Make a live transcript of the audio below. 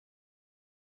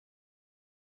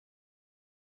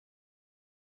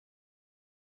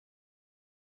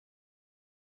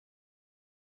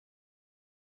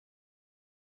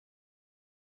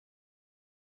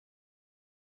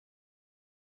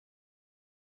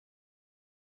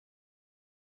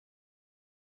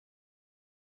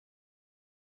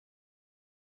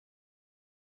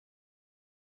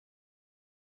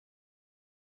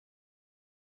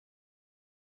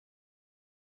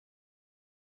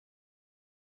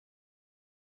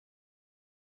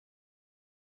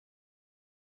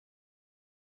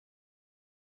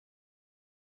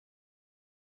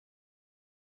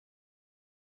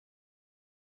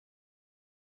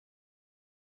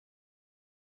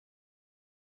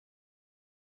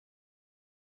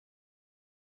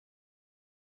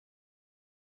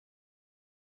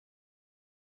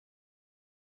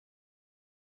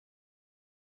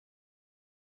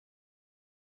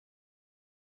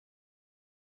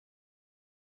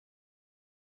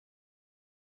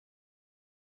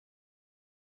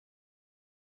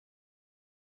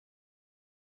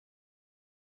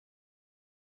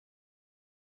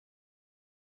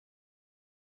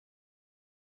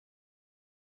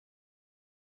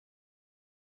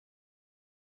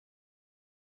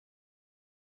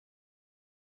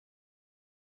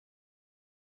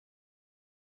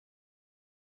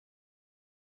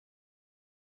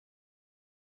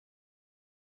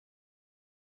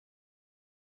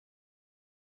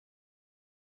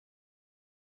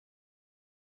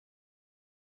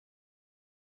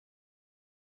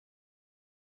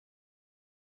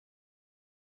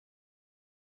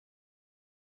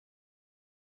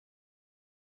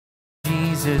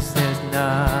Jesus, there's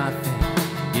nothing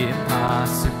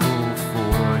impossible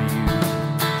for you.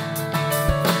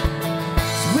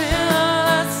 So when all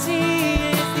I see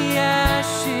is the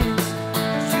ashes,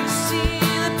 you see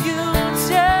the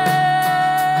beauty.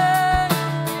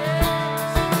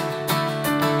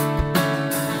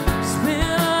 So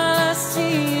when all I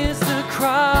see is the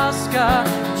cross, God,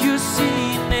 you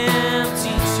see an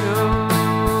empty tomb.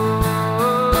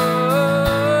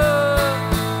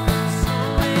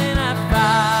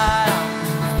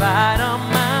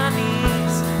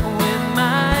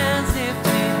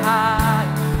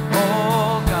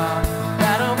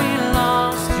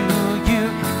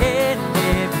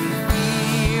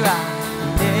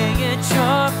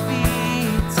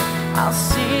 I'll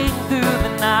sing through the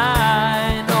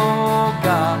night, oh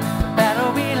God, the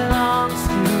battle belongs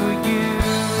to you.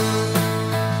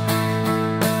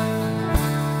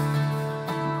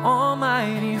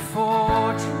 Almighty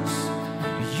fortress,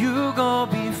 you go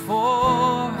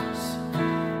before us.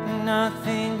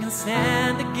 Nothing can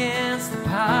stand against the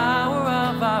power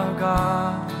of our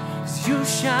God. 'Cause you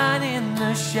shine in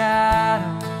the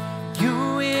shadow,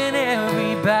 you win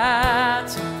every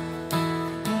battle.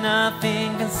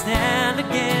 Nothing can stand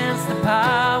against the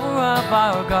power of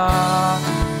our God.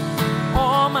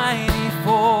 Almighty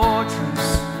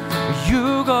fortress,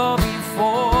 you go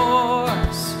before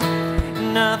us.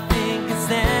 Nothing can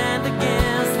stand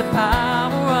against the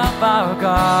power of our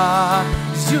God.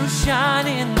 'Cause you shine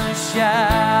in the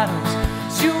shadows,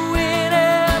 you win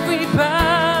every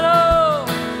battle.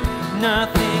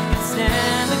 Nothing can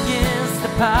stand against the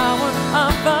power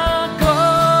of our God.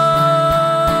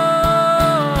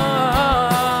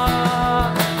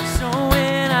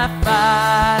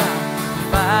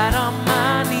 Fight on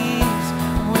my knees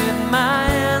with my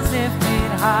hands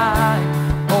lifted high.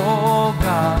 Oh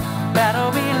God,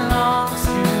 battle belongs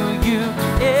to you.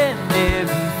 In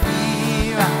every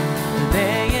fear I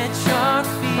lay at your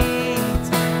feet.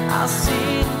 I'll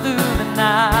sing through the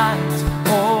night.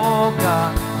 Oh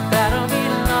God, battle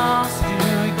belongs to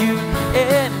you.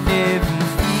 In every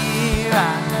fear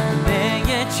I lay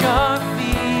at your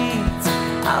feet.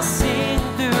 I'll sing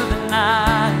through the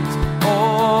night.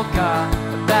 Oh God,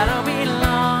 the battle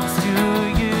belongs to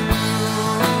you.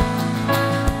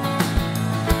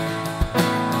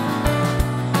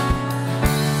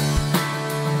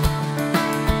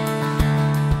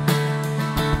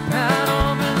 Battle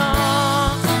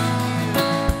belongs to you.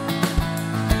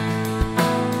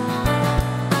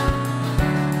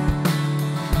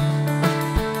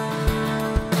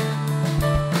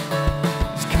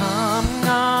 He's coming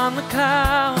on the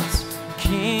clouds.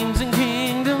 Kings and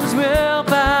kingdoms will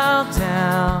bow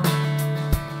down.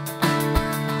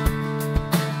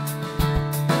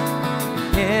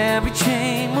 Every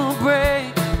chain will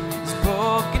break. His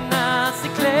broken hearts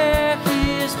declare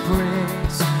his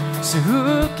praise. So who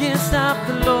can stop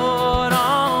the Lord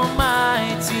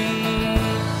Almighty?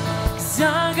 'Cause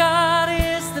our God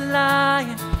is the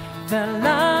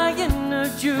Lion of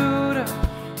Judah.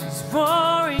 He's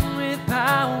roaring with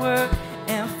power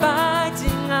and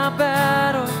fighting our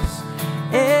battles.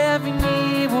 Every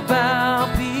knee will bow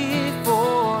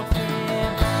before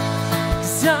him.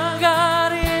 'Cause our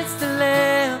God is the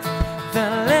Lamb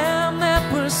that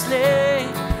was slain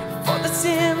for the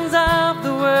sins of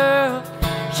the world.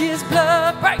 His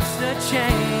blood breaks the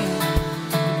chain.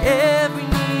 Every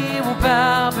knee will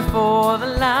bow before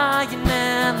the Lion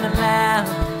and the Lamb.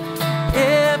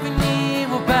 Every knee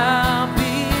will bow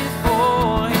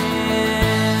before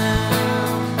him.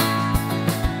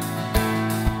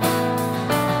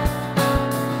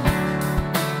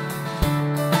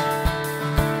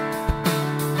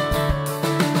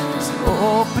 So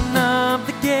open up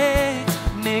the gates,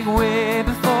 make way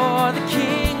before the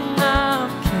King of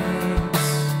Kings.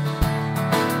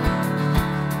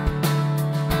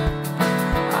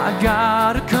 Our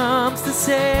God who comes to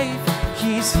save,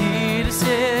 he's here to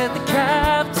set the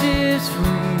captives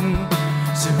free.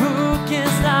 So who can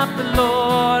stop the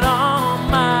Lord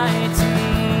Almighty?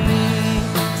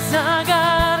 'Cause our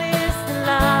God is the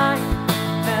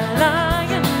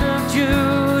Lion of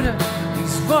Judah.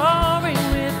 He's roaring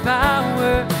with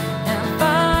power and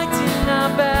fighting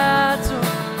our battle.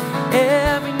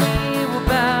 Every knee will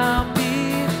bow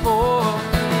before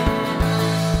him.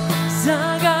 'Cause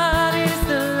our God is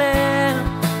the Lamb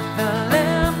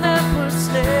that was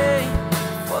slain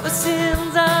for the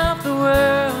sins of the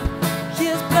world.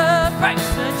 His blood breaks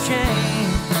the chain.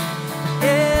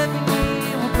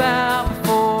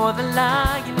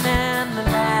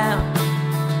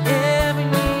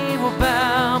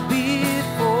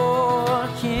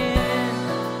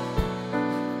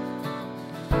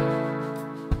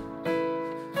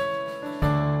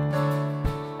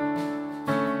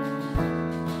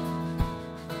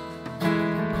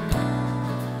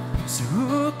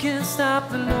 stop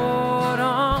the Lord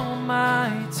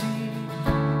Almighty?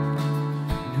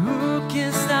 Who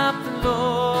can stop the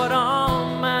Lord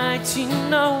Almighty?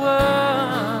 No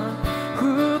one.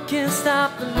 Who can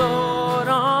stop the Lord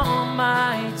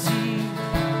Almighty?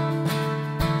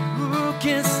 Who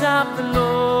can stop the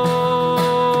Lord?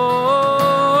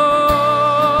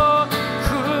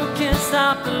 Who can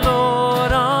stop the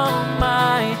Lord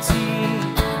Almighty?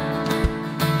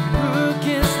 Who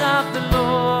can stop the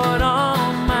Lord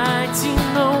Almighty?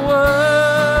 No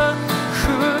one.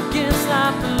 Who can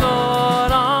stop the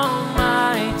Lord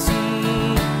Almighty?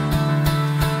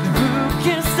 Who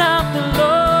can stop the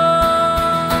Lord?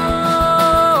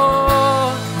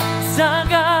 Our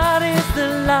God is the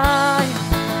Lion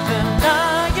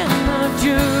of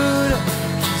Judah.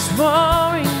 He's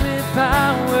warring with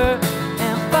power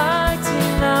and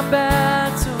fighting our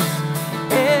battles.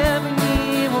 Every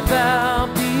knee will bow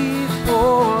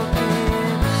before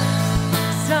Him.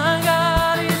 Our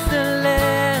God is the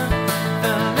Lamb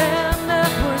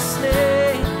that was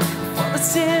slain for the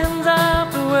sins of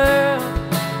the world.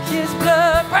 His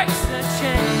blood breaks the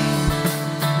chain.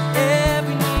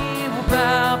 Every knee will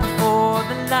bow before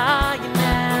the Lion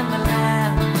and the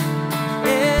Lamb.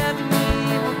 Every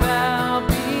knee will bow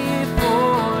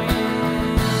before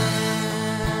Him.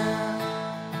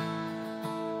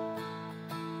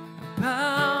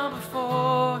 Bow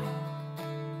before Him.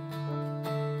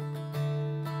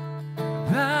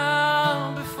 Bow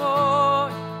before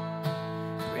Him.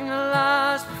 Bring our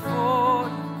lives before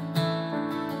Him.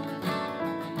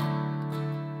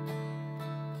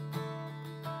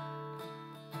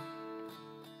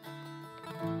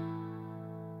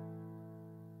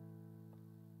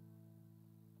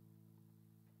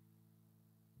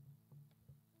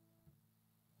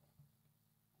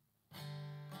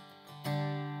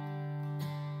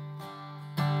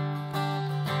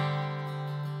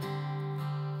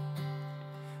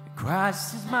 Christ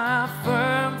is my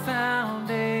firm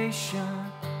foundation,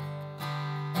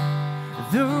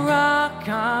 the rock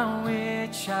on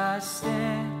which I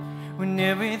stand when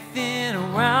everything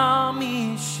around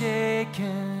me is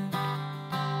shaken.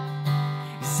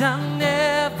 'Cause I've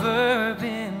never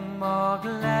been more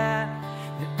glad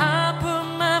that I put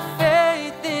my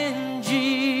faith in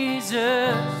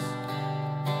Jesus.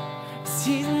 'Cause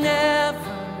He's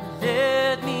never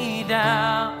let me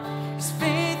down. He's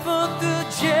faithful through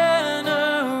generations.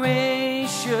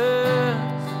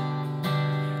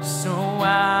 So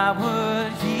why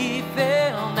would He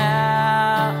fail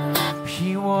now? He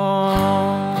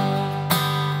won't.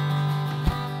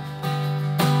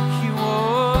 He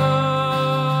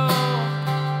won't.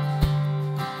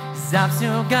 'Cause I've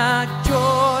still got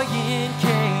joy in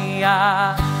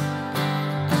chaos,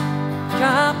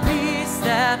 got peace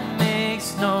that makes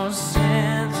no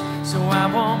sense. So I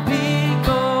won't be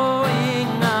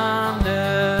going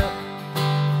under.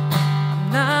 I'm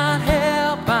not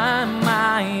held by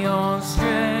my own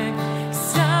strength.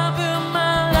 'Cause I built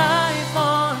my life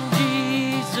on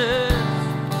Jesus.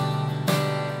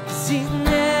 'Cause He's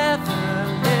never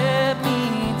let me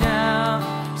down.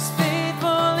 He's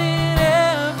faithful in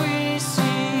every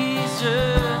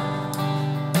season.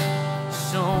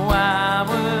 So why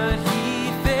would He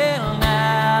fail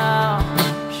now?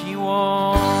 He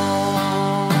won't.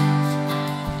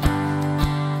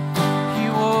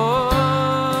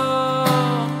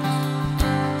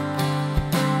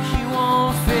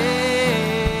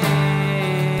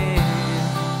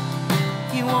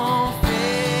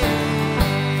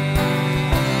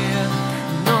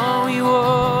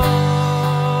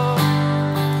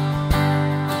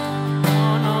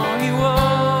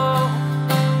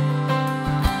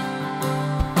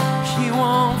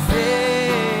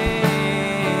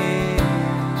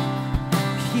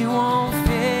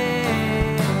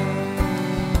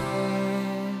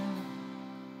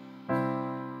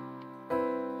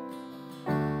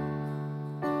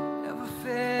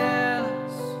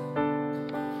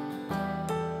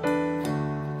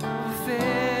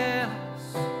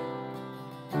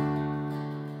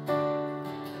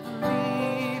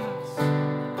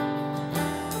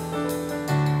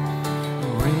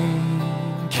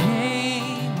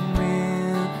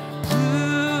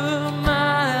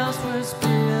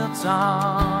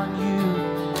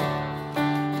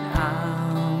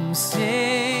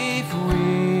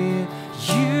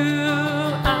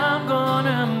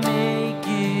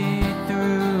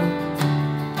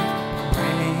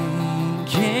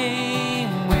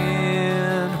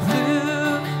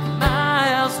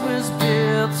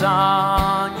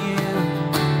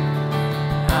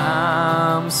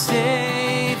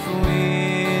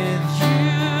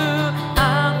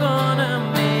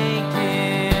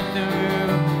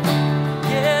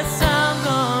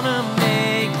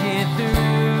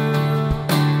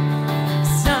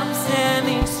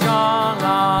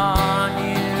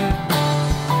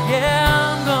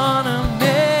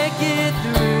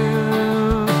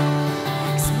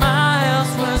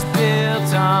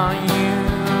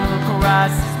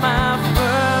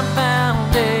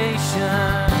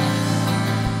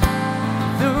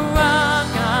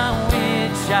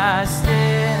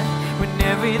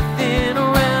 everything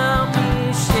around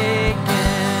me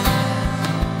shaking.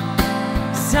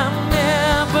 'Cause I've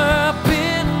never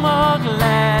been more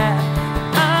glad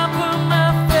I put my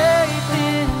faith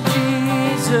in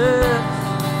Jesus.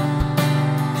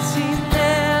 'Cause He's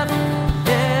never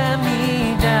let me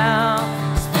down.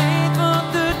 He's faithful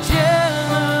through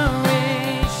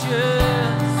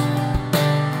generations.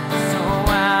 So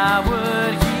why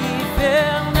would He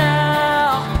fail now?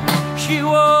 He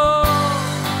won't.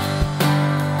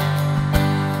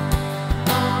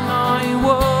 No, He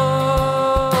won't.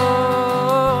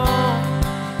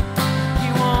 He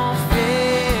won't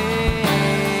fail.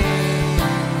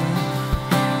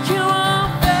 He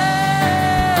won't fail.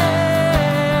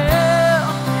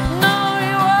 No,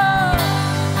 He won't.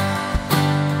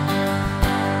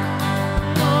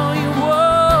 No, He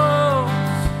won't.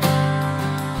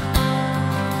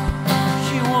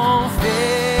 He won't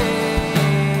fail.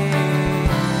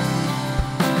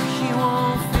 He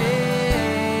won't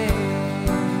fail.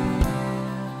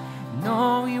 No,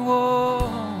 He won't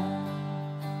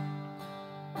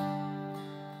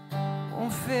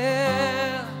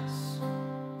fail us.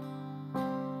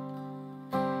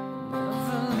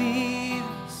 Never leave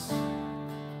us.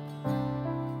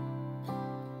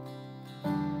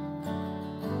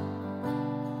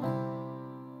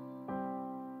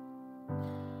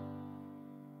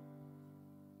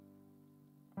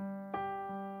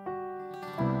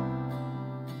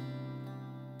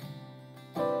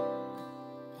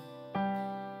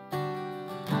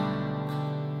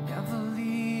 Never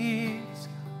leave us,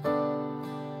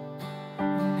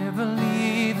 never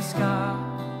leave us, God.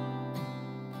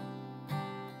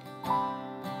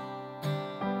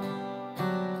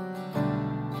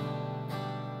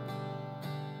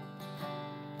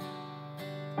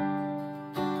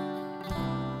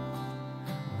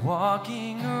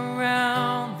 Walking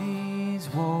around these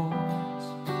walls,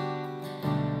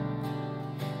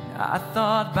 I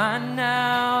thought by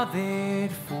now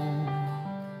they'd fall,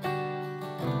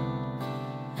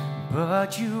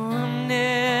 but You will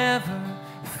never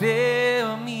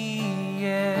fail me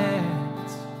yet.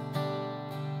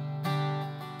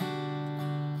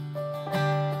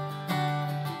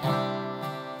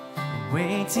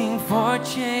 Waiting for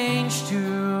change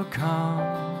to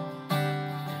come,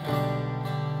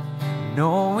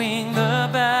 knowing the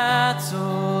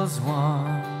battle's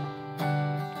won.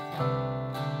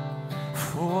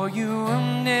 For You will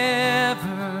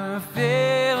never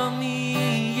fail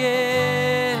me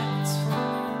yet.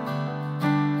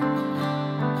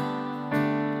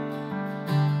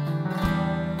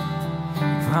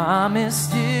 Promise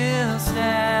still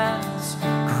stands.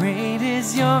 Great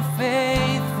is Your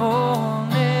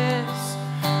faithfulness,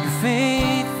 Your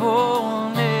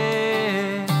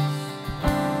faithfulness.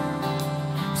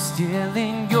 Still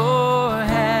in Your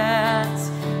hands,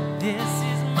 this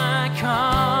is my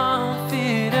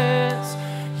confidence.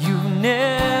 You've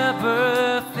never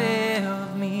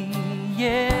failed me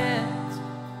yet.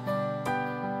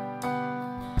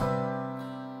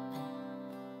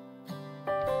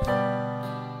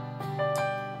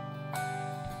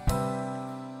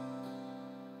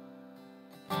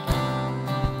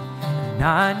 And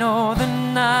I know the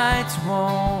nights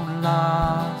won't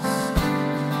last.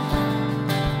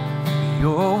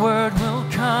 Your word will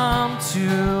come to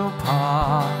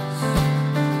pass.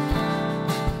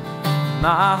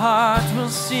 My heart will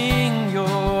sing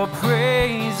Your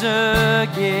praise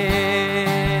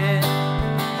again.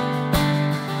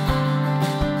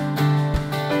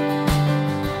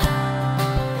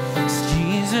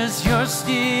 Jesus, You're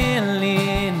still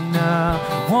enough.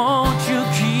 Won't You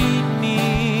keep me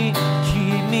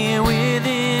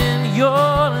within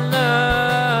Your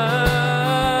love?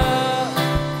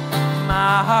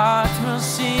 My heart will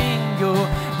sing Your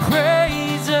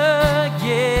praise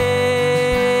again.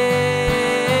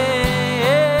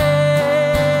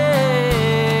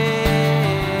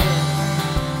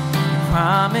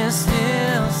 Promise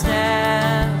still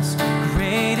stands.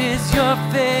 Great is Your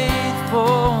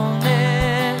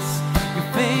faithfulness, Your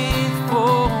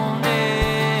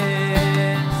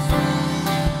faithfulness.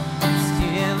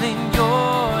 Still in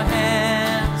Your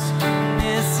hands,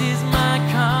 this is my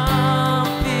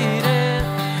confidence.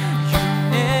 You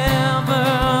never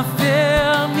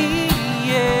fail me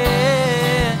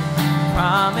yet.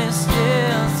 Promise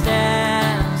still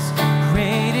stands.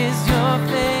 Great is Your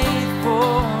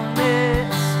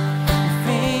faithfulness, Your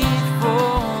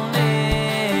faithfulness.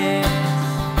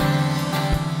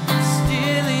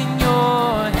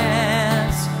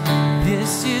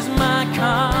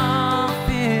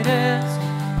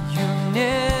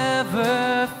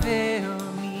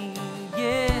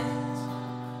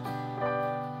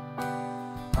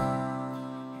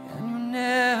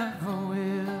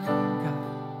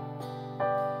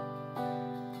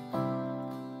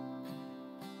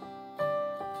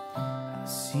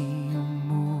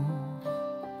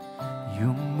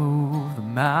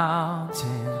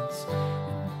 mountains,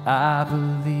 and I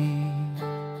believe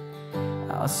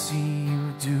I'll see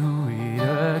you do it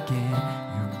again.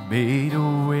 You made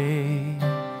a way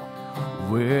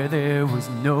where there was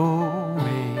no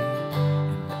way,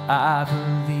 and I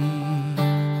believe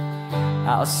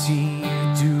I'll see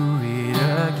you do it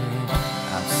again.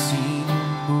 I've seen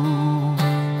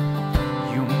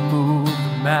you move the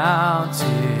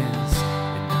mountains,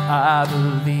 and I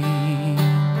believe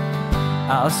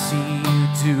I'll see you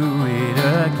do it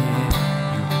again.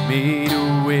 You made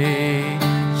a way,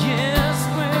 yes,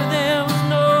 where there was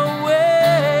no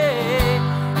way,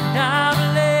 and I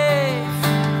believe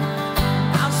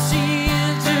I'll see you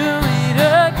do it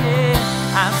again.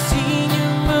 I've seen you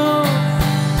move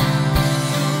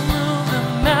the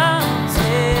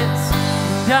mountains,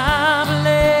 and I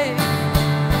believe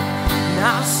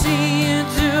I'll see you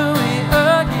do it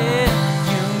again.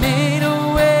 You made a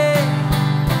way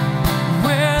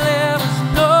where there was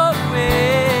no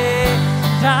way,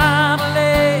 and I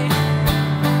believe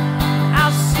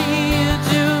I'll see you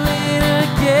do it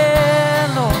again,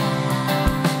 Lord.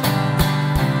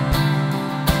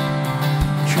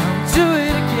 Come do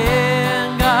it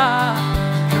again, God.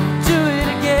 Come do it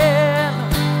again.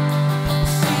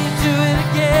 See you do it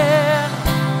again.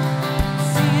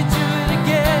 See you do it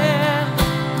again.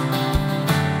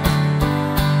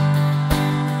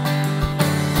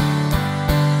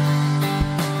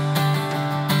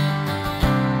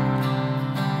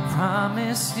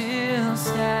 Promise still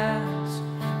stands.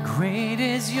 Great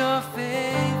is your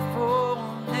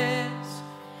faithfulness,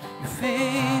 your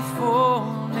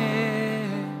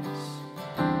faithfulness.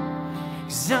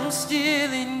 'Cause I'm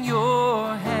still in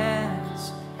your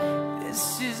hands.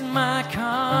 This is my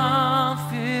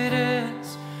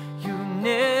confidence. You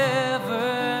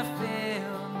never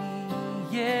fail me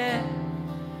yet.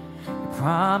 Your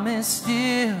promise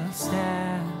still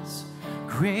stands.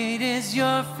 Great is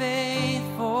your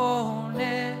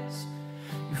faithfulness,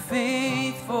 your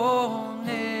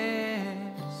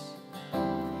faithfulness.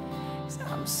 'Cause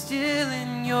I'm still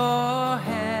in your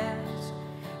hands.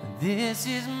 This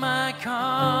is my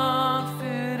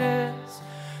confidence.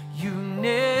 You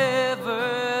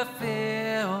never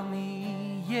fail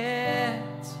me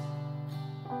yet.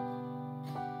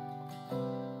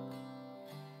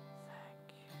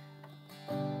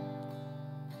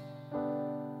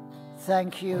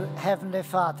 Thank you, Heavenly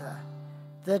Father,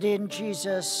 that in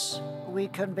Jesus we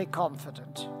can be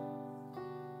confident.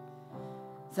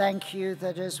 Thank you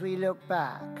that as we look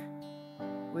back,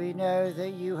 we know that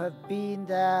you have been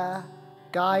there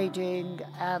guiding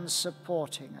and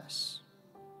supporting us.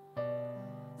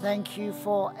 Thank you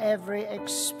for every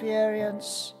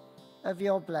experience of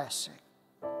your blessing.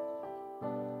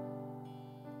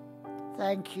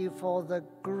 Thank you for the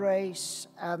grace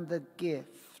and the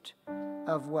gift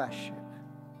of worship.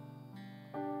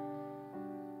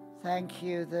 Thank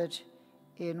you that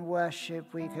in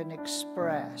worship we can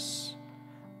express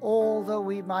all that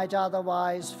we might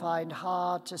otherwise find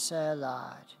hard to say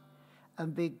aloud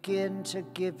and begin to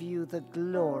give you the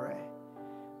glory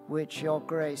which your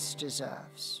grace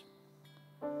deserves.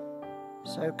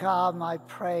 So come, I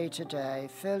pray today,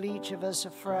 fill each of us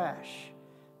afresh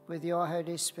with your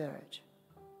Holy Spirit.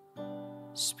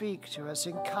 Speak to us,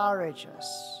 encourage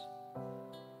us,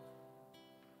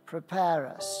 prepare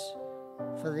us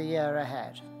for the year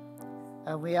ahead.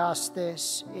 And we ask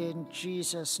this in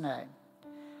Jesus' name.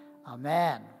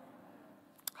 Amen.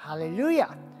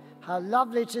 Hallelujah. How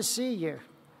lovely to see you.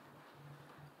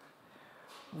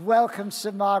 Welcome,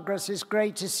 Sir Margaret. It's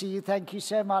great to see you. Thank you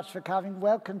so much for coming.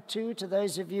 Welcome, too, to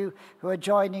those of you who are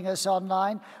joining us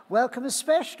online. Welcome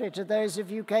especially to those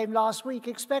of you who came last week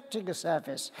expecting a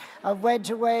service and went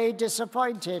away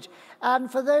disappointed. And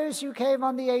for those who came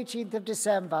on the 18th of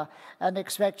December and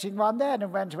expecting one then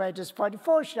and went away disappointed,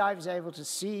 fortunately, I was able to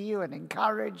see you and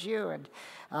encourage you. And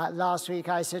last week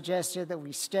I suggested that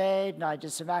we stayed and I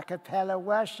did some a cappella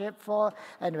worship for.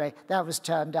 Anyway, that was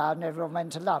turned down and everyone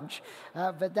went to lunch.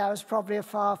 But that was probably a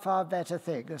far, far better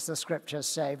thing, as the scriptures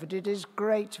say. But it is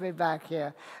great to be back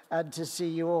here and to see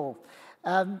you all.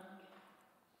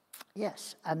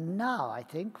 Yes, and now I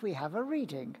think we have a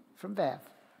reading from Bev.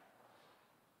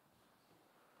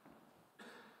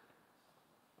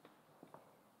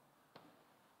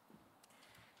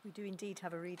 We do indeed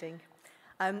have a reading.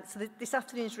 This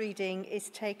afternoon's reading is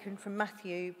taken from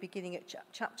Matthew, beginning at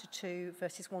chapter 2,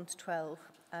 verses 1 to 12.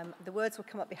 The words will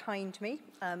come up behind me,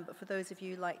 but for those of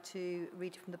you who like to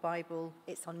read from the Bible,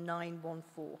 it's on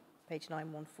 914, page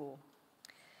 914.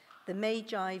 The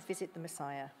Magi visit the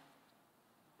Messiah.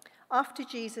 After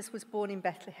Jesus was born in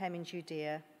Bethlehem in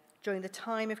Judea, during the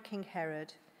time of King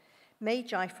Herod,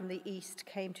 Magi from the east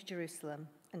came to Jerusalem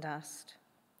and asked,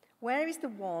 "Where is the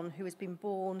one who has been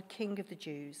born King of the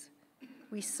Jews?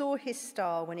 We saw his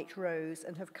star when it rose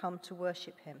and have come to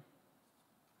worship him."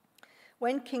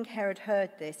 When King Herod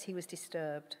heard this, he was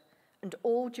disturbed, and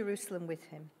all Jerusalem with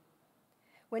him.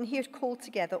 When he had called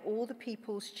together all the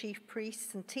people's chief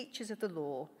priests and teachers of the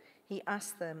law, he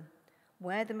asked them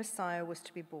where the Messiah was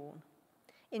to be born.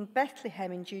 "In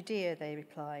Bethlehem in Judea," they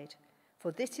replied,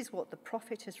 "for this is what the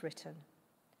prophet has written.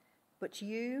 But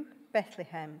you,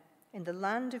 Bethlehem, in the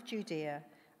land of Judea,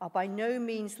 are by no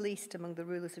means least among the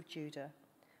rulers of Judah,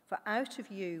 for out of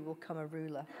you will come a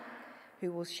ruler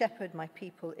who will shepherd my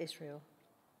people Israel."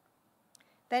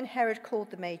 Then Herod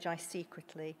called the Magi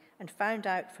secretly and found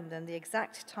out from them the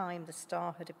exact time the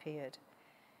star had appeared.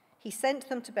 He sent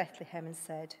them to Bethlehem and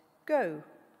said, "Go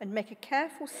and make a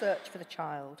careful search for the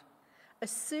child.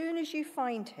 As soon as you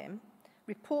find him,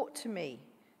 report to me,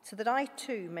 so that I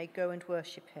too may go and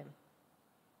worship him."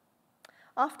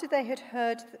 After they had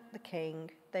heard the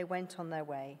king, they went on their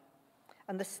way.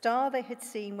 And the star they had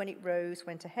seen when it rose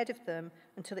went ahead of them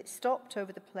until it stopped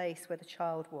over the place where the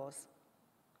child was.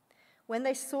 When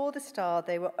they saw the star,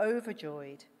 they were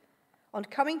overjoyed. On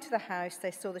coming to the house,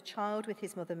 they saw the child with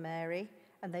his mother Mary,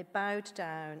 and they bowed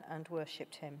down and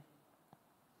worshipped him.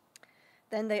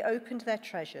 Then they opened their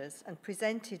treasures and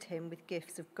presented him with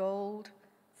gifts of gold,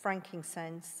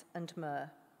 frankincense, and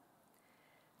myrrh.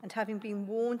 And having been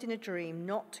warned in a dream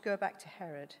not to go back to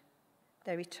Herod,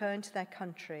 they returned to their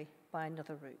country by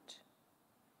another route.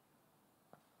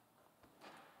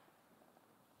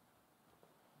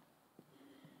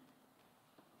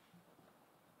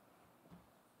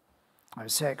 I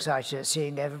was so excited at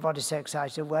seeing everybody so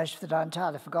excited at worship that I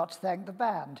entirely forgot to thank the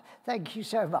band. Thank you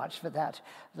so much for that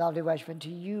lovely worship, and to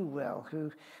you, Will,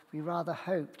 who we rather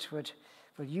hoped would,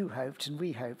 well, you hoped and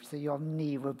we hoped that your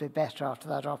knee would be better after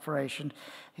that operation.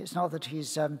 It's not that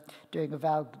he's doing a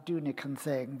Valdunicum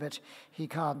thing, but he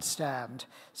can't stand.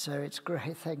 So it's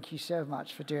great. Thank you so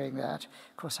much for doing that.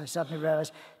 Of course, I suddenly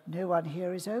realised no one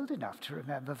here is old enough to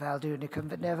remember Valdunicum,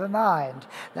 but never mind.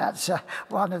 That's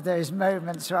one of those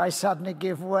moments where I suddenly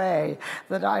give way,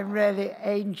 that I'm really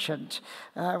ancient,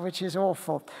 which is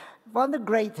awful. One of the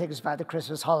great things about the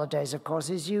Christmas holidays, of course,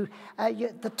 is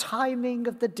the timing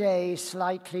of the day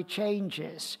slightly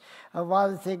changes.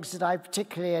 One of the things that I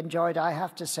particularly enjoyed, I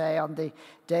have to say, on the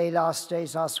days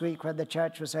last week when the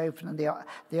church was open and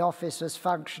the office was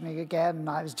functioning again, and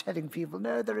I was telling people,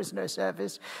 no, there is no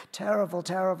service. Terrible,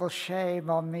 terrible shame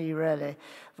on me, really,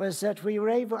 was that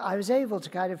I was able to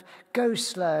kind of go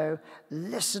slow,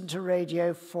 listen to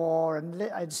Radio 4, and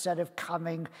instead of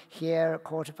coming here at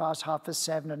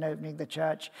 7:15 and opening the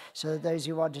church, so that those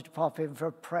who wanted to pop in for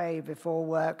a pray before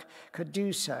work could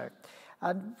do so.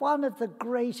 And one of the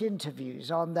great interviews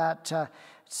on that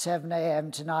 7 a.m.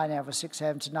 to 9 a.m. or 6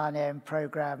 a.m. to 9 a.m.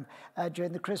 program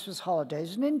during the Christmas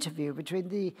holidays, an interview between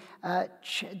the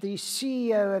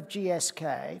CEO of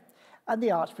GSK and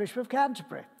the Archbishop of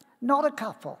Canterbury. Not a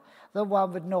couple that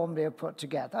one would normally have put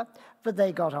together, but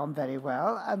they got on very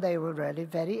well, and they were really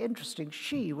very interesting.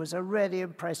 She was a really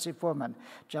impressive woman,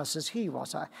 just as he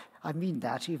was. I mean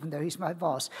that, even though he's my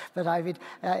boss, but I mean,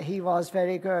 he was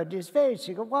very good. He was very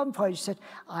interesting. At one point, she said,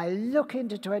 I look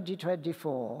into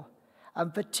 2024,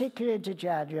 and particularly into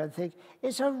January, and think,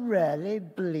 it's a really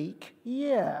bleak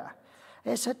year.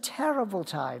 It's a terrible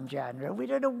time, January. We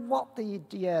don't know what the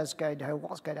year's going to hold,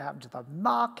 what's going to happen to the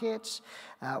markets,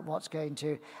 what's going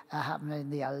to happen in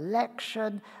the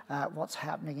election, what's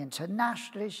happening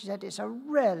internationally. She said, it's a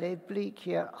really bleak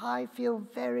year. I feel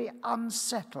very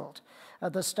unsettled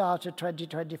at the start of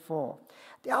 2024.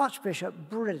 The Archbishop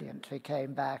brilliantly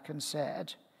came back and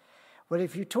said, well,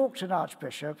 if you talk to an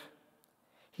Archbishop,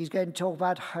 he's going to talk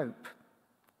about hope.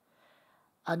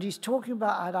 And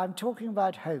I'm talking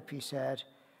about hope, he said,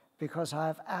 because I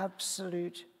have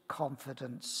absolute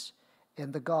confidence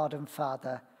in the God and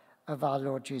Father of our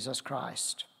Lord Jesus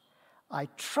Christ. I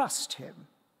trust him,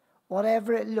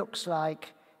 whatever it looks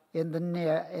like in the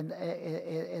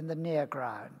near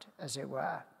ground, as it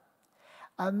were.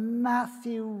 And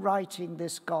Matthew, writing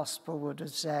this gospel, would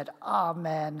have said,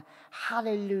 Amen,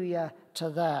 hallelujah to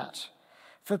that.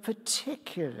 For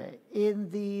particularly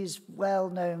in these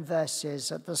well-known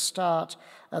verses at the start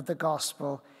of the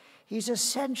gospel, he's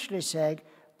essentially saying,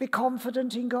 be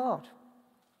confident in God.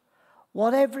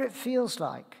 Whatever it feels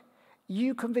like,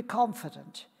 you can be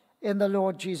confident in the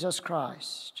Lord Jesus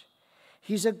Christ.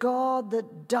 He's a God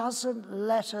that doesn't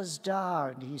let us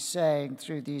down, he's saying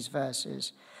through these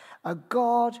verses. A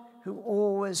God who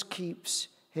always keeps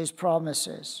his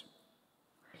promises.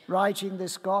 Writing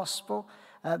this gospel,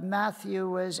 Matthew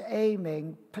was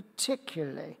aiming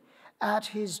particularly at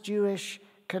his Jewish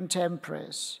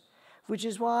contemporaries, which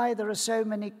is why there are so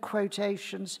many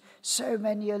quotations, so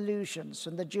many allusions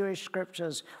from the Jewish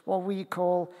scriptures, what we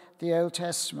call the Old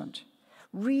Testament.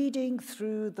 Reading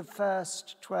through the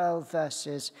first 12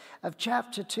 verses of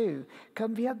chapter 2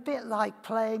 can be a bit like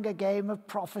playing a game of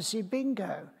prophecy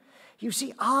bingo. You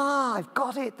see, I've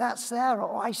got it, that's there,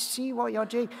 or I see what you're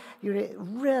doing. You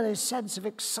really sense of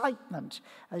excitement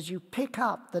as you pick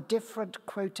up the different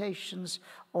quotations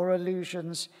or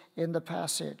allusions in the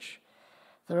passage.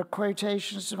 There are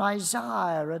quotations from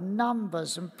Isaiah and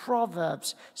Numbers and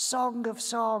Proverbs, Song of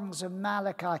Songs and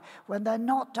Malachi. When they're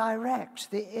not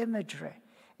direct, the imagery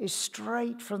is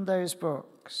straight from those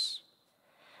books.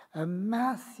 And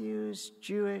Matthew's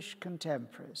Jewish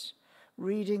contemporaries,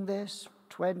 reading this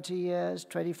 20 years,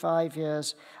 25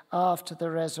 years after the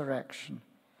resurrection,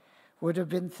 would have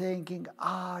been thinking,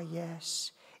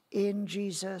 yes, in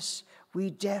Jesus we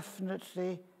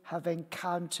definitely have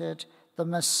encountered the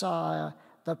Messiah,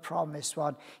 the promised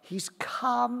one. He's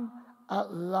come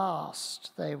at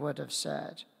last, they would have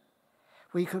said.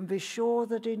 We can be sure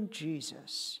that in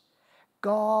Jesus,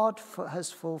 God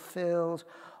has fulfilled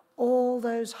all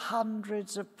those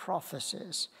hundreds of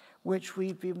prophecies which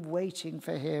we've been waiting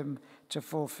for him to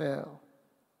fulfill.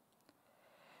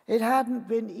 It hadn't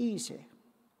been easy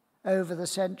over the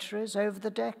centuries, over the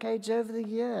decades, over the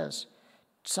years,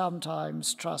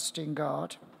 sometimes trusting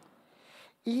God.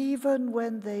 Even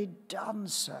when they'd done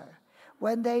so,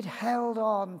 when they'd held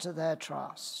on to their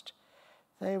trust,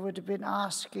 they would have been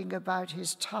asking about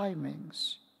his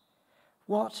timings.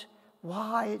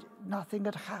 Why nothing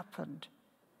had happened,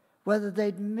 whether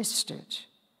they'd missed it,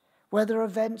 whether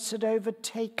events had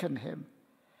overtaken him,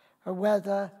 or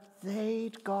whether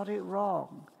they'd got it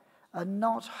wrong and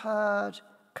not heard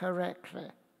correctly.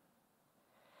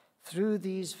 Through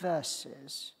these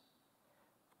verses,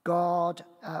 God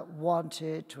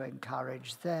wanted to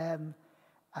encourage them,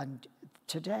 and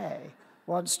today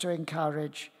wants to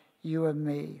encourage you and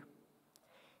me.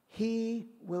 He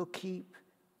will keep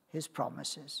his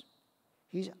promises.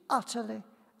 He's utterly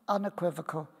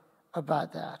unequivocal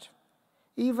about that,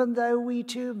 even though we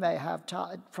too may have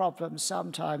problems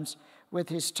sometimes with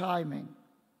his timing.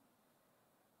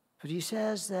 But he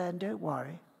says then, don't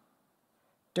worry,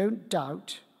 don't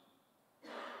doubt,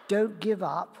 don't give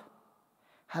up,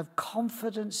 have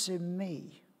confidence in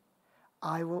me.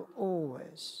 I will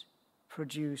always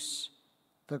produce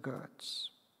the goods.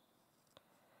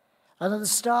 And at the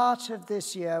start of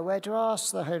this year, we're to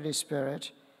ask the Holy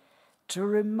Spirit to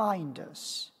remind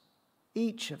us,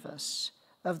 each of us,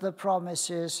 of the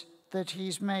promises that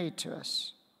he's made to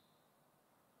us.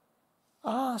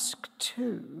 Ask,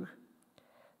 too,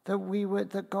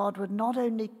 that God would not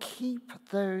only keep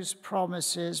those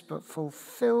promises, but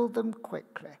fulfill them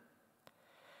quickly,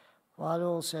 while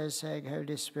also saying,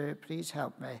 Holy Spirit, please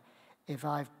help me if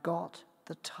I've got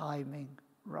the timing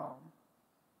wrong.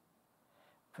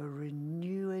 For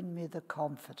renew in me the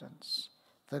confidence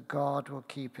that God will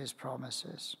keep his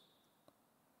promises.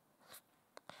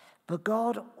 But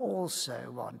God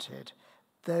also wanted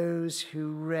those who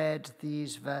read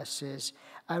these verses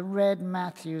and read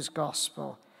Matthew's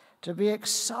gospel to be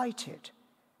excited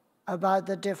about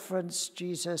the difference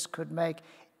Jesus could make.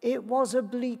 It was a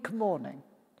bleak morning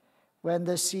when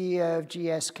the CEO of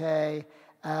GSK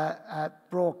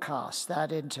broadcast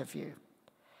that interview.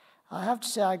 I have to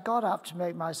say, I got up to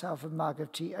make myself a mug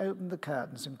of tea, opened the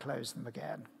curtains and closed them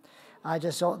again. I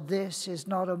just thought, this is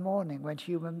not a morning when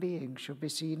human beings should be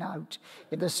seen out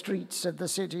in the streets of the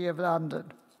city of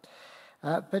London.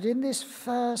 But in this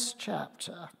first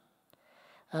chapter,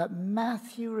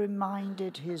 Matthew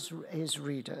reminded his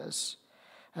readers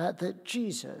that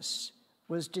Jesus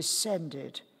was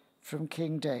descended from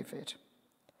King David.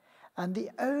 And the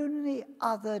only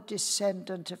other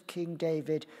descendant of King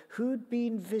David who'd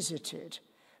been visited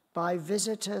by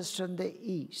visitors from the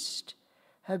east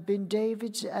had been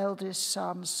David's eldest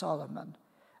son, Solomon,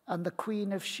 and the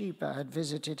Queen of Sheba had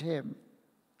visited him.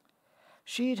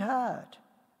 She'd heard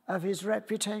of his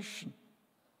reputation,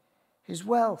 his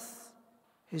wealth,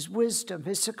 his wisdom,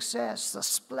 his success, the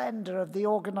splendor of the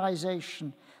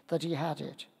organization that he had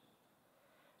it.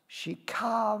 She'd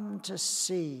come to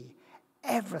see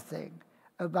everything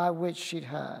about which she'd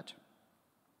heard.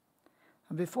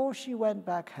 And before she went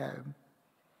back home,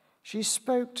 she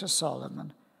spoke to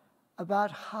Solomon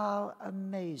about how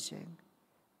amazing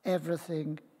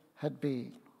everything had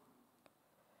been.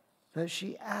 But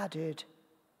she added,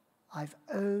 I've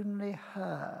only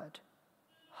heard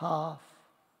half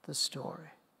the story.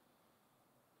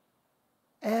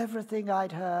 Everything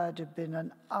I'd heard had been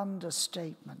an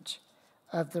understatement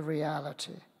of the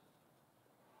reality.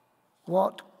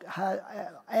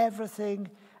 everything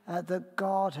that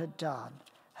God had done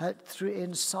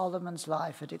in Solomon's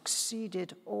life had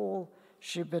exceeded all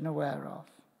she'd been aware of.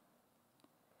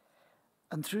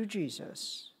 And through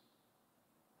Jesus,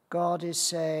 God is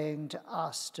saying to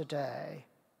us today,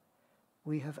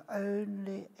 we have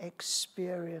only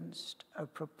experienced a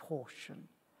proportion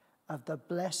of the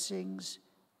blessings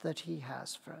that he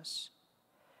has for us.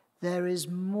 There is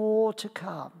more to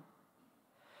come.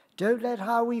 Don't let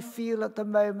how we feel at the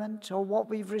moment or what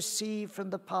we've received from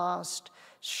the past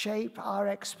shape our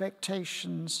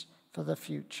expectations for the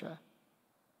future.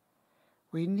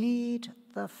 We need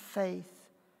the faith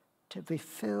to be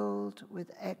filled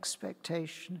with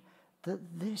expectation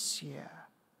that this year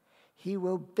he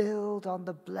will build on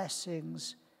the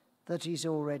blessings that he's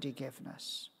already given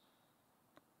us.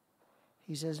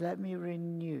 He says, let me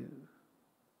renew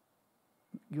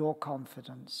your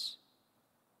confidence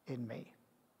in me.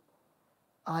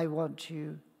 I want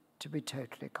you to be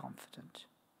totally confident.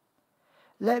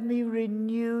 Let me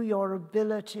renew your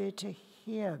ability to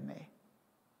hear me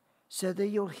so that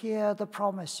you'll hear the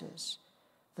promises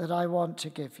that I want to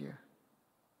give you.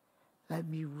 Let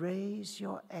me raise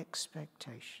your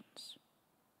expectations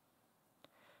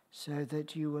so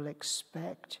that you will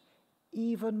expect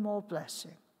even more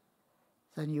blessing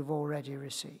than you've already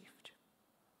received.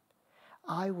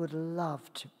 I would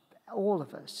love to, all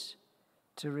of us,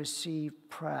 to receive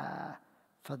prayer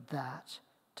for that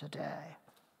today.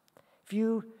 If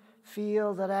you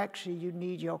feel that actually you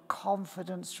need your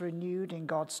confidence renewed in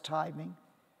God's timing,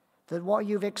 that what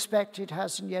you've expected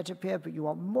hasn't yet appeared, but you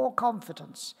want more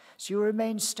confidence, so you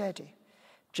remain steady.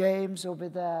 James will be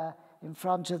there in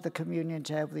front of the communion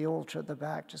table, the altar at the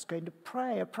back, just going to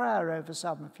pray a prayer over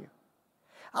some of you.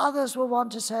 Others will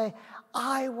want to say,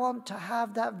 I want to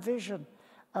have that vision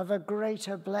of a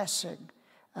greater blessing.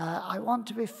 I want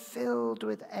to be filled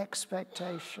with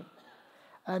expectation.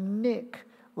 And Nick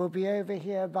will be over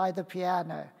here by the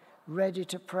piano, ready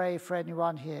to pray for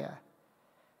anyone here.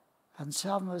 And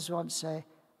some of us want to say,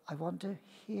 I want to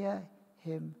hear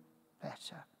him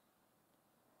better.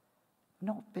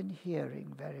 Not been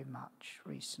hearing very much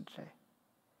recently.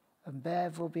 And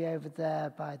Bev will be over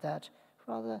there by that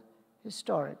rather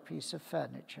historic piece of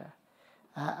furniture.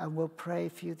 And we'll pray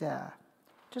for you there.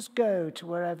 Just go to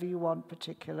wherever you want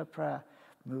particular prayer.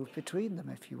 Move between them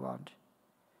if you want.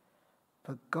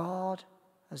 But God,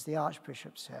 as the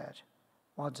Archbishop said,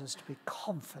 wants us to be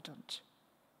confident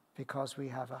because we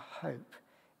have a hope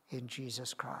in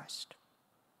Jesus Christ.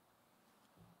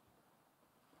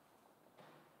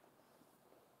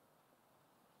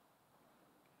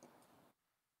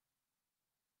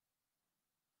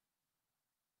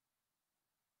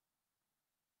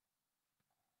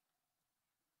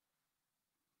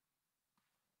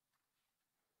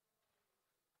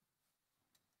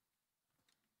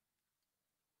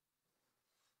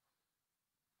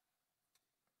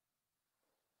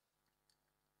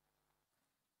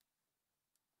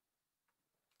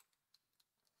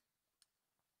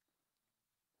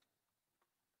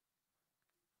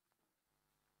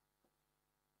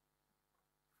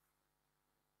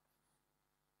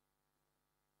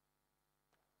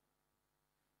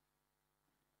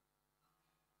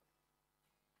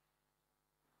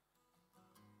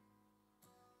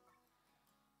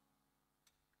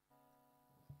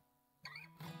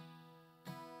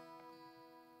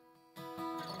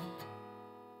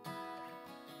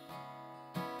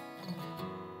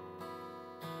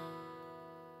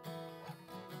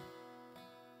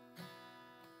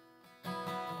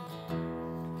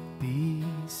 Be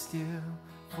still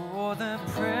for the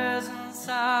presence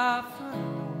of the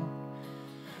Lord.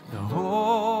 The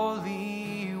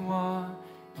Holy One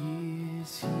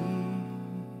is here.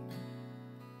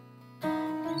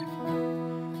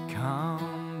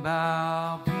 Come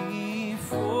bow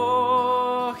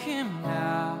before him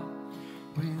now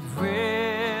with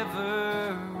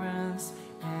reverence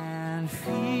and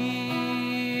fear.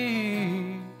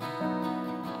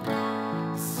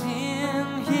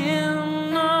 Sing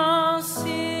him no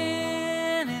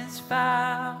sin is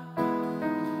found.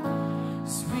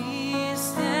 As we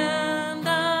stand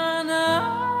on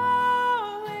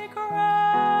holy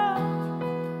ground,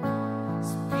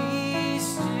 so be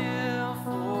still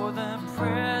for the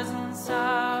presence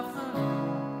of the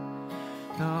Lord.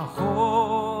 The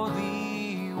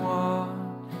Holy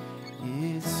One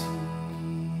is here.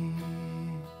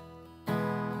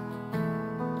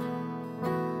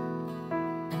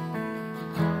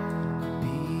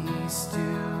 Be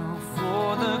still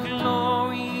for the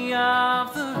glory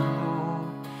of the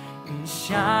Lord is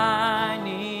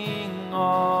shining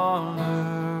all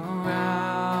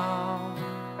around.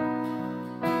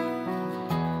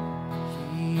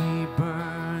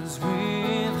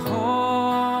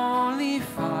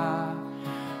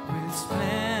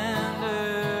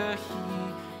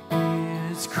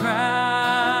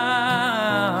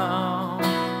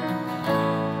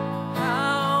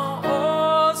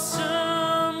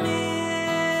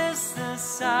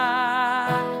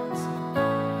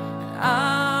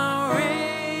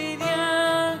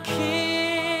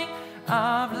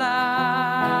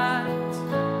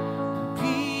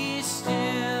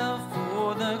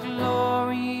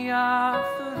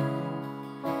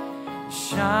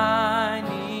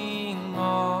 shining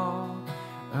all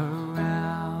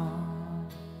around.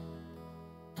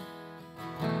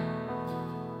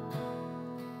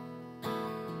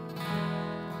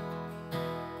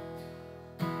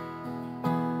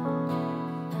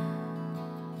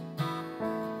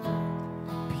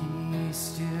 Be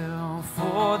still,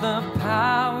 for the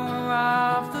power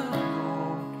of the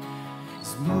Lord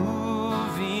is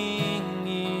moving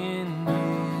in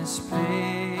this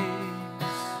place.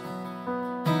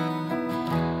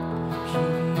 He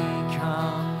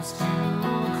comes to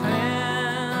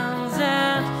cleanse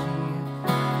and heal,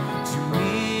 to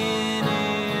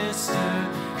minister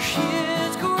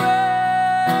His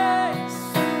grace.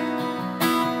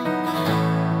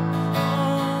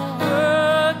 Oh,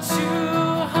 word too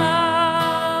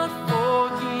hard for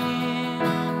Him.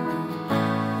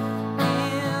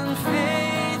 In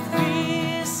faith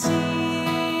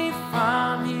receive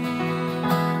from Him.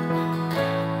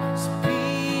 So be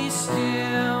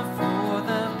still, for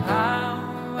the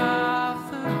power of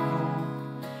the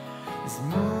Lord is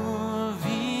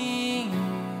moving in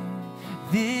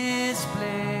this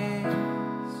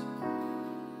place.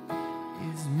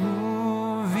 Is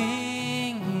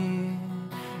moving in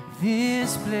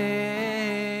this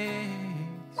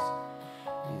place.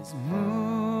 Is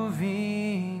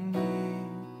moving in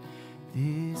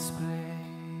this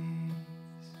place.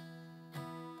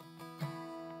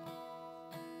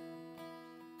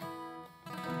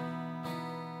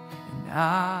 And I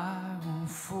will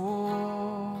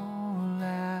fall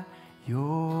at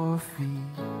your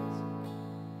feet.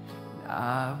 And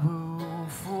I will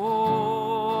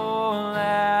fall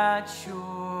at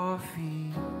your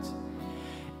feet.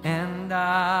 And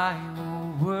I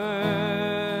will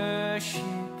worship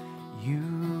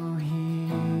you here.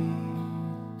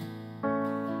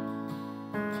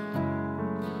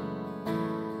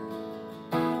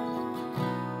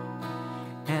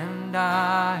 And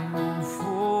I will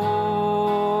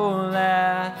fall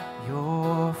at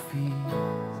your feet.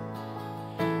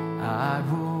 I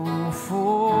will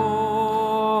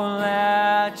fall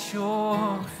at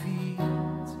your feet.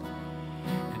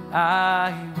 And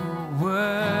I will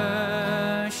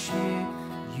worship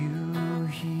you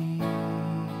here.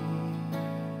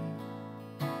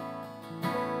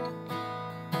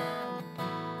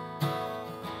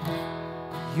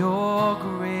 Your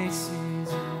grace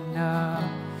is enough,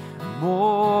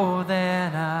 more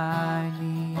than I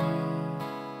need.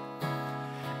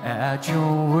 At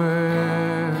your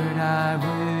word I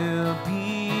will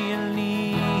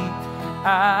believe.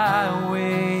 I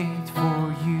wait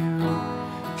for you,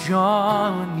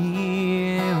 draw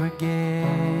near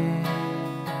again.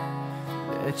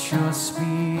 Let your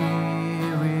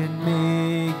spirit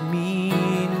make me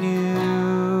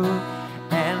new,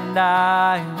 and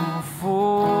I will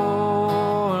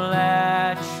fall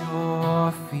at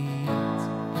your feet,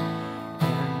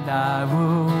 and I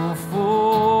will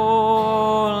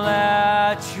fall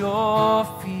at your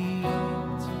feet,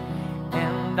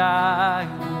 and I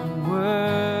will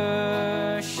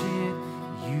worship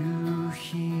you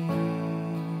here.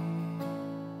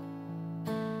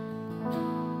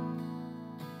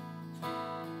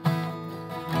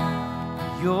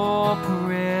 Your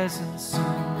presence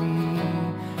in me,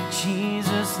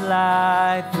 Jesus,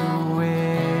 light the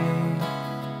way.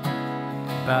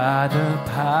 By the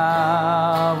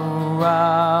power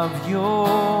of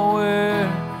your word,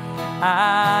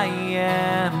 I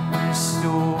am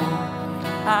restored,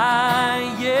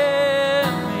 I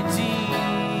am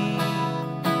redeemed.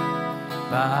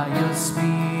 By your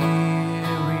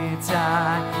spirit I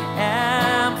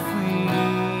am free,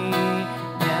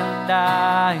 and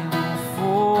I will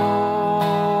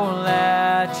fall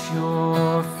at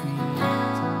your feet.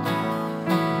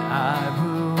 I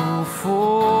will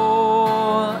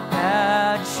fall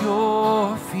at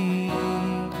your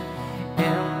feet,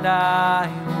 and I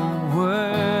will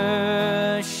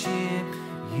worship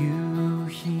you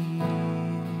here.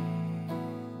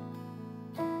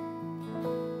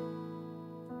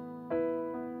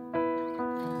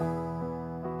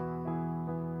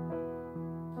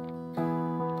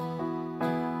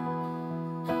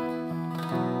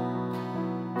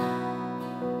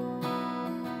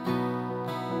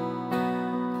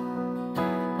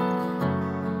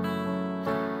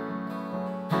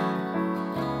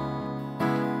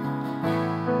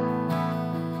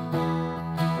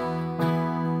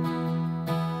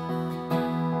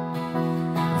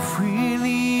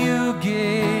 Freely you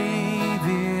gave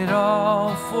it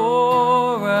all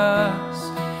for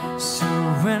us,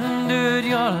 surrendered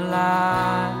your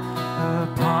life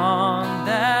upon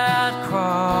that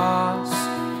cross.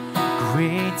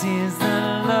 Great is the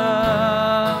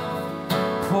love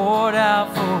poured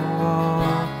out for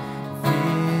all.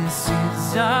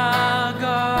 is our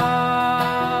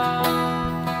God,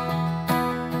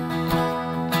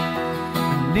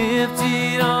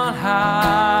 lifted on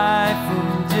high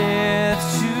from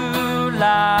death to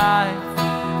life.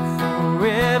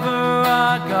 Forever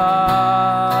our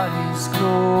God is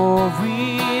glorified.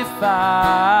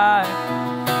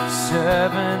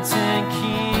 Servant and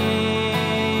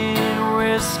King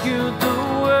rescued the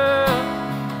world.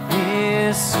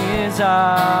 This is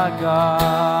our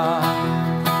God.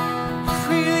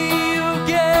 Freely you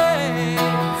gave,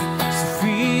 so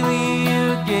freely you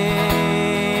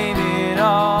gave it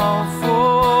all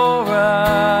for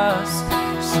us.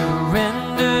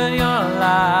 Surrendered your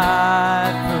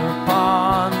life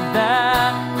upon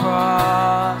that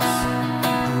cross.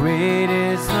 Great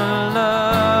is the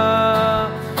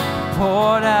love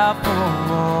poured out for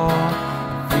more.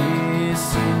 This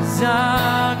is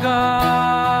our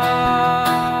God,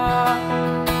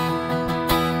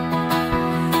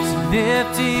 so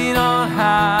lifted on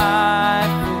high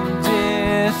from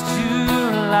death to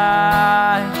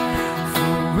life.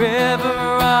 Forever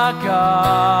our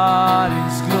God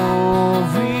is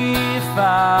glorified.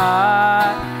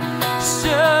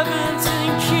 Servant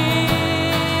and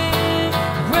King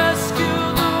rescue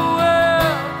the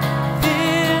world.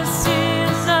 This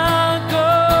is our God,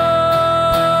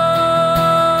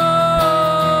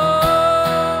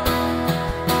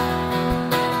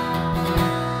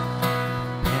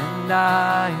 and I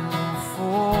will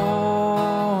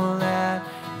fall at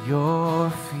your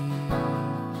feet.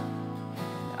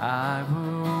 I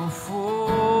will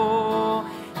fall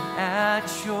at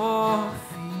your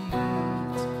feet,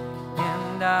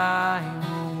 and I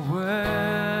will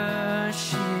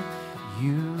worship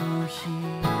you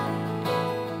here.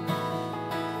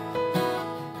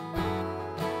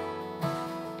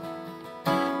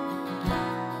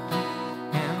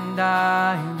 And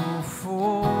I will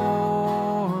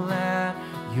fall at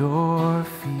your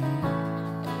feet.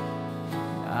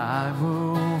 I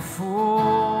will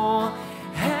fall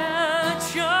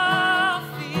at your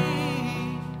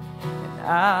feet, and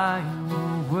I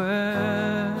will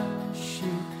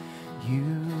worship you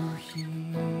here.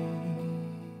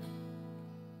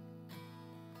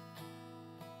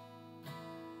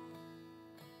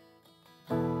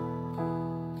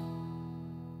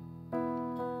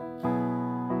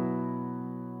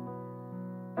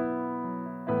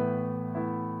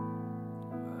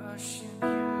 Worship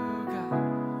you, God.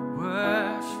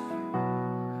 Worship you,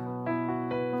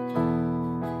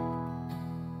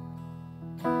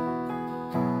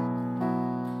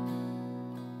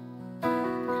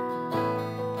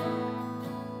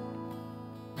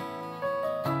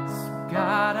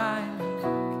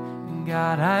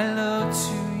 God, I look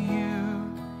to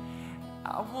you.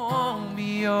 I won't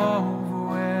be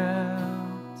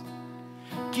overwhelmed.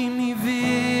 Give me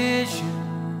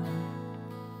vision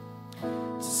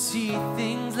to see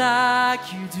things like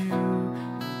you do.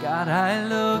 God, I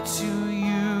look to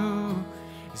you,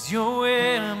 'cause you're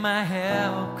where my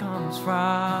help comes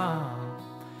from.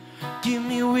 Give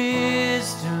me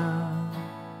wisdom,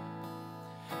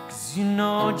 'cause you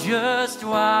know just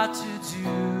what to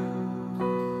do.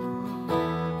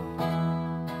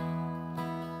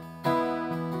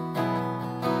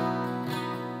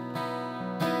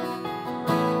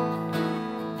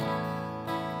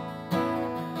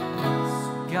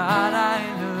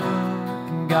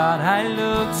 God, I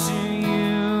look to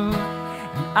you,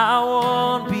 and I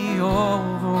won't be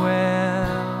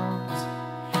overwhelmed.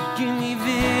 Give me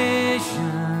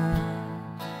vision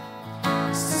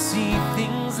to see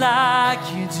things like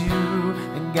you do.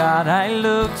 And God, I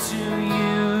look to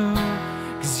you,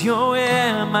 'cause you're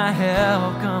where my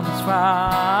help comes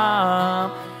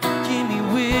from. Give me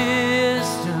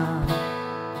wisdom,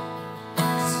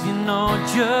 'cause you know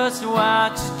just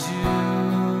what to do.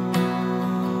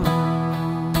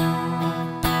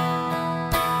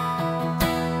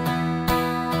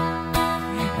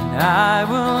 I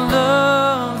will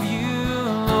love you,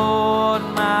 Lord,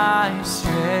 my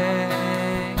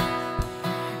strength.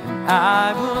 And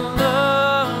I will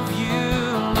love you,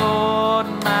 Lord,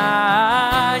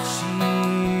 my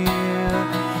shield.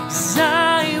 'Cause I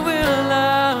will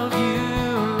love you,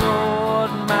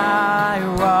 Lord, my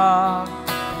rock.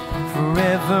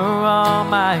 Forever all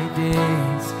my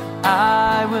days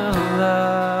I will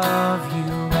love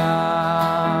you,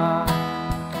 God.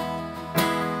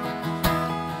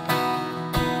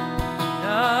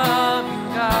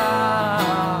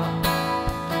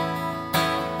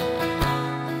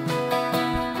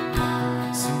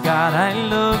 God, I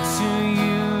look to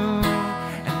you,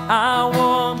 and I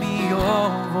won't be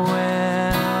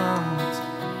overwhelmed.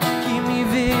 Give me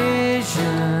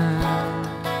vision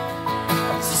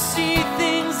to see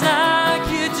things like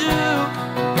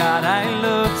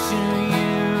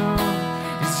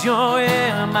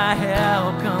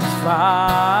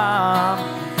from.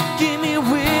 Give me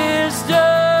wisdom,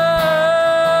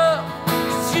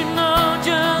 'cause you know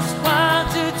just what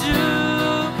to do.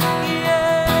 Yes,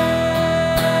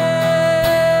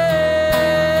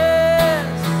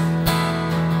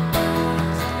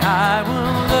 I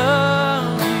will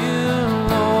love you,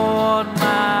 Lord,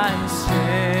 my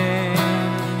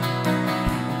strength.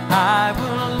 I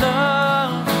will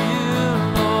love you,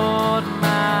 Lord,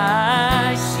 my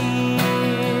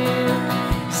shield.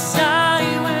 Yes, I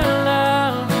will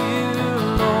love you,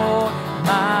 Lord,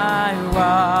 my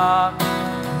rock.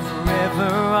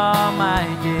 Forever all my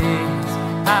days,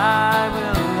 I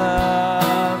will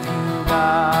love you,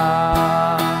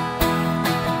 God.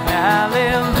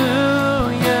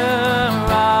 Hallelujah,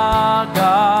 our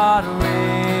God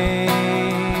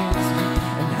reigns.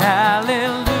 And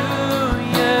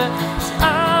hallelujah,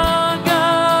 our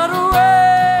God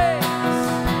reigns.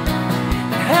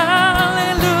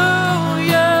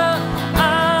 Hallelujah,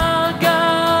 our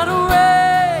God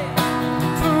reigns.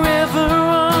 Forever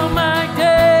all my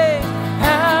days,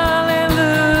 hallelujah.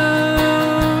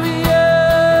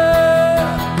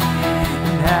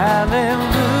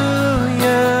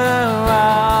 Hallelujah,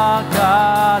 our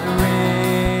God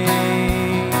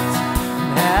reigns.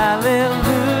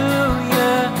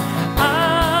 Hallelujah,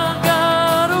 our God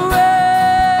reigns.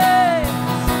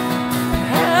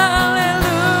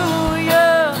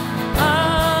 Hallelujah,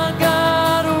 our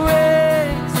God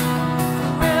reigns.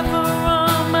 Forever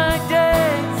all my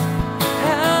days,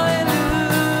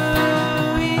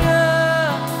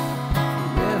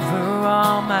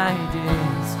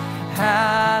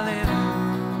 hallelujah.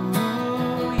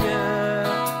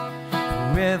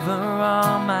 Forever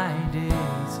all my days, hallelujah. Forever all my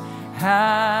days,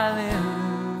 hallelujah.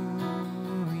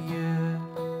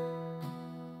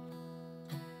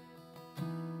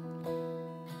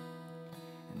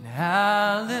 And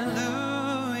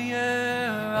hallelujah,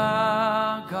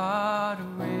 our God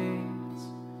reigns.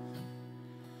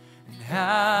 And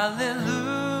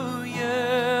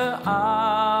hallelujah,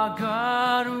 our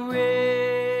God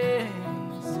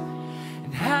reigns.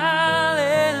 And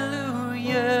hallelujah,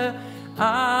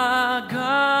 our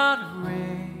God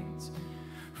reigns.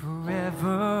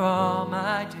 Forever all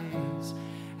my days,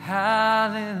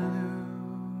 hallelujah.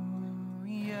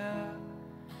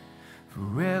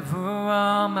 Forever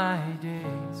all my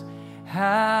days,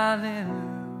 hallelujah.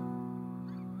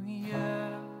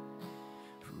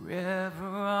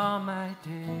 Forever all my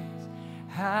days,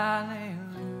 hallelujah.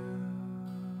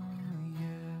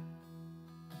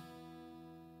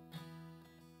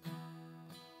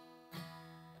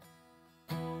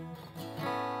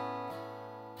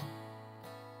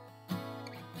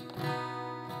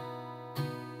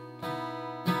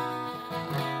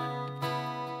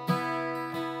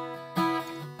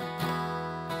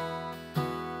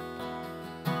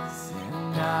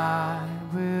 And I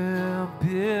will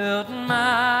build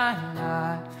my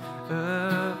life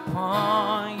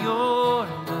upon your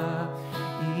love.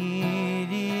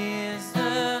 It is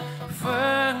the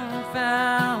firm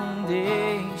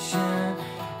foundation.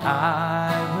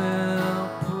 I will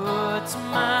put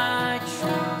my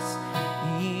trust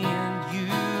in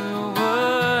you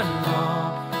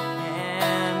alone,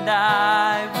 and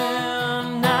I will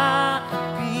not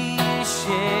be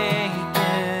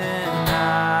shaken. I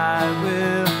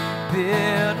will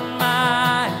build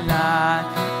my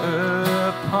life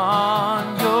upon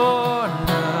your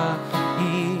love.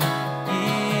 It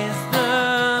is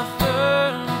the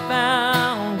firm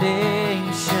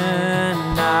foundation.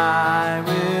 I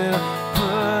will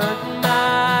put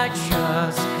my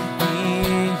trust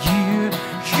in you,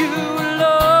 you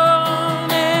alone,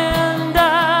 and I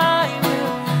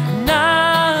will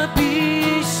not be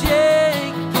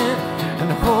shaken.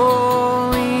 And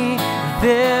holy,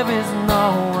 there is no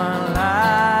one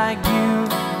like you.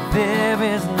 There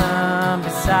is none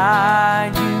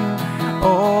beside you.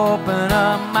 Open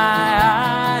up my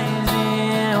eyes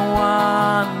in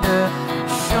wonder.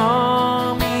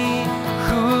 Show me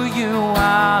who you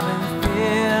are and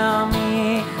fill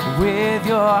me with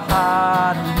your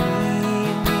heart.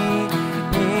 Lead me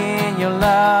in your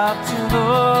love to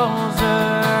those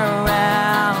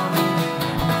around me.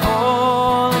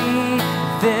 Holy,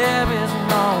 there is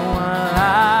no one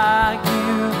like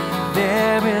you.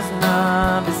 There is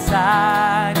none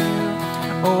beside you.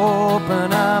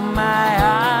 Open up my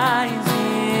eyes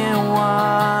in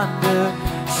wonder.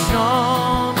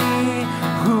 Show me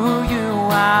who you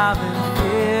are and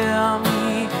fill me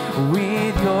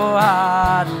with your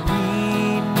heart.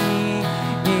 Lead me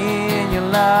in your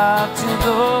love to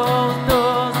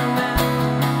those men.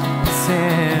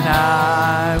 Said I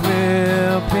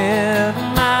will build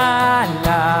my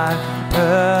life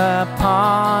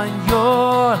upon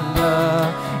your love.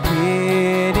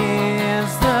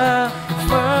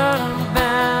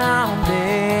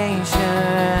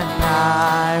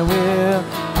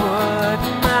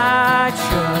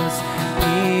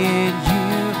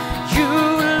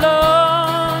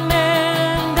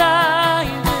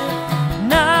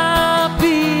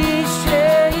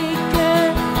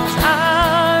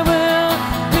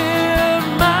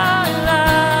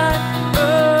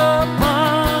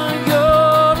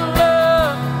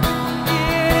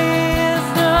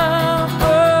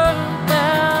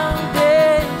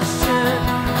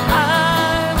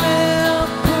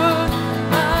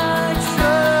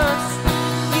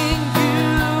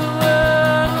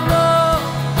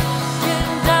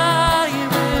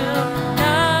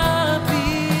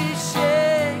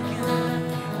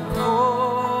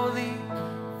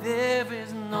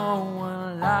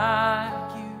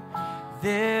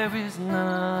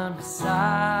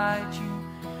 beside you.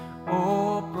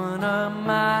 Open up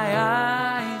my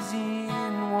eyes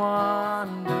in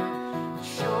wonder.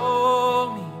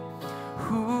 Show me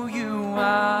who you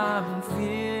are and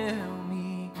fill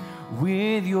me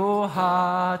with your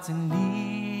heart and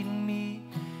lead me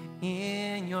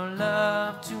in your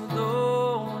love to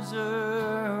those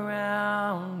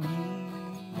around me.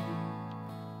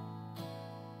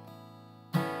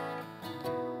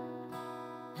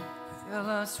 Fill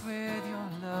us with your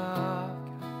love,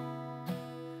 God.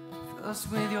 Fill us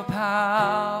with your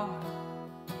power.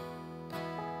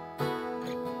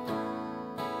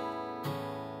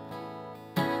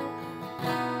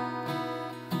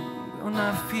 We will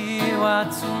not fear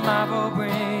what tomorrow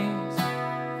brings,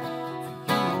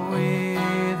 for you are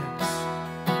with us,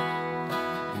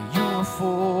 you are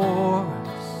for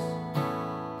us.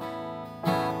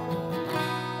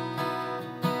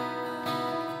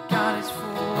 God is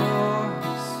for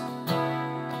us,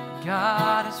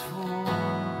 God is for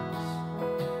us.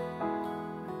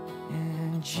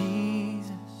 And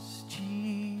Jesus,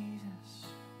 Jesus,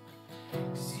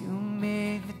 'cause you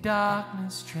make the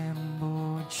darkness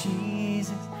tremble.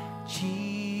 Jesus,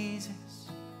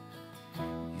 Jesus,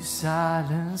 you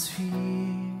silence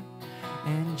fear.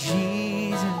 And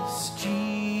Jesus,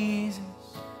 Jesus,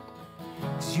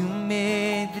 'cause you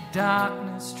made the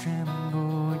darkness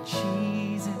tremble.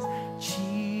 Jesus,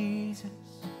 Jesus.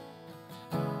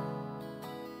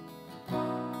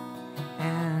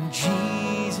 And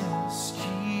Jesus,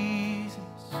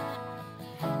 Jesus,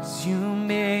 'cause you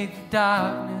made the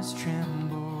darkness tremble.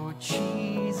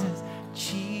 Jesus,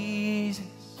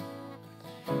 Jesus,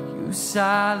 you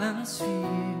silence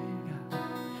fear.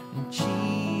 And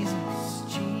Jesus,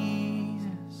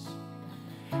 Jesus,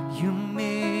 you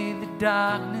made the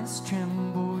darkness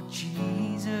tremble.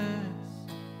 Jesus.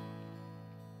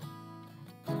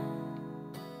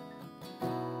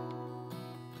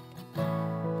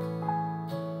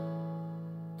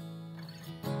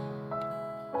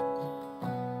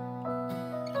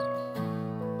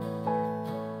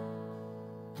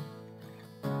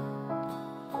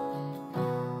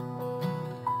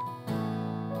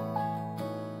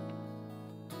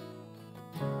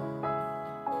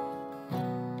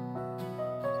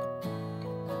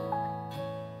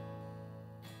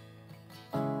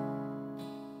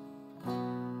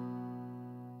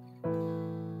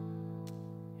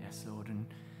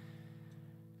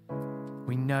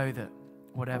 We know that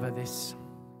whatever this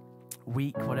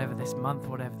week, whatever this month,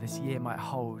 whatever this year might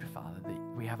hold, Father, that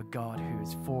we have a God who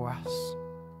is for us,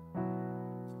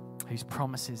 whose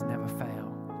promises never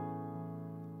fail.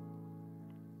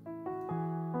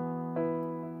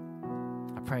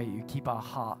 I pray you keep our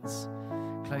hearts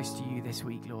close to you this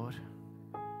week, Lord,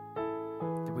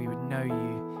 that we would know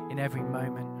you in every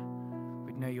moment,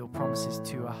 we'd know your promises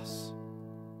to us,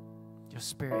 your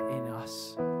Spirit in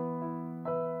us.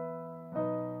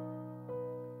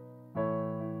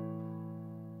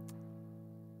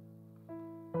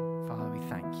 Father, we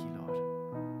thank you, Lord.